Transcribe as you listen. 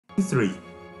3.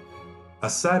 A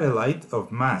satellite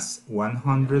of mass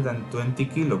 120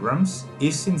 kilograms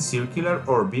is in circular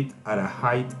orbit at a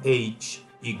height h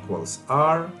equals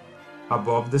r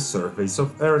above the surface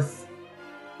of Earth,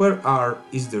 where r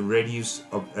is the radius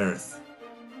of Earth.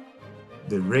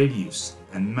 The radius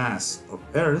and mass of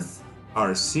Earth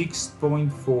are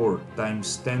 6.4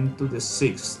 times 10 to the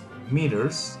 6th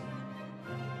meters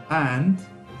and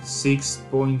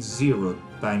 6.0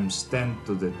 times 10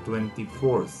 to the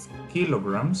 24th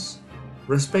kilograms,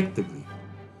 respectively.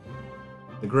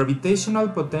 The gravitational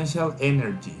potential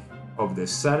energy of the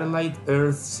satellite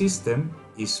Earth system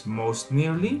is most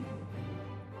nearly.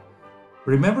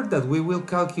 Remember that we will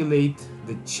calculate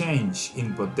the change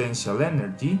in potential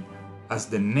energy as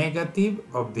the negative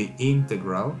of the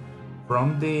integral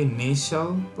from the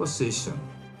initial position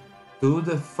to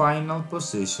the final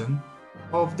position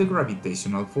of the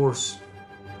gravitational force.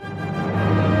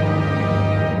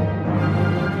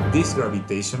 This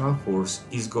gravitational force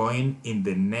is going in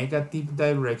the negative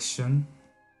direction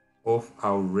of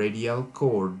our radial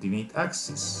coordinate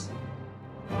axis.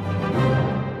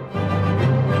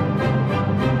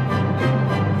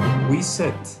 We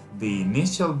set the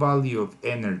initial value of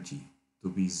energy to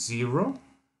be 0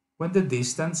 when the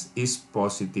distance is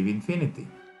positive infinity.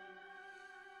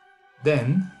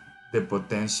 Then the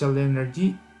potential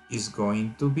energy is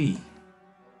going to be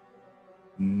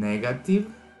negative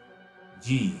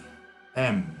g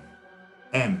m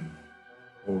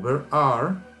over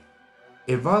r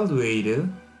evaluated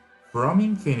from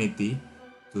infinity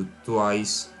to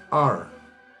twice r.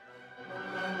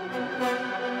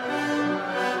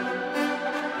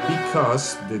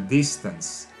 Because the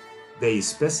distance they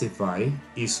specify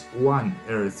is 1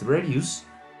 Earth radius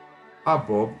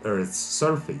above Earth's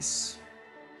surface.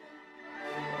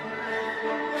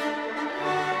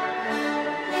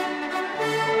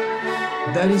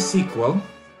 That is equal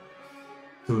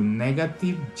to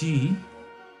negative g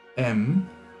m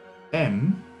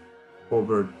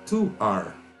over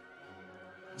 2r.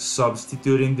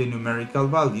 Substituting the numerical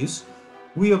values,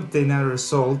 we obtain a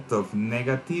result of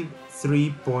negative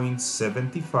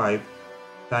 3.75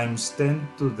 times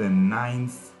 10 to the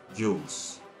 9th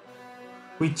joules,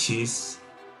 which is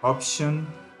option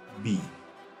B.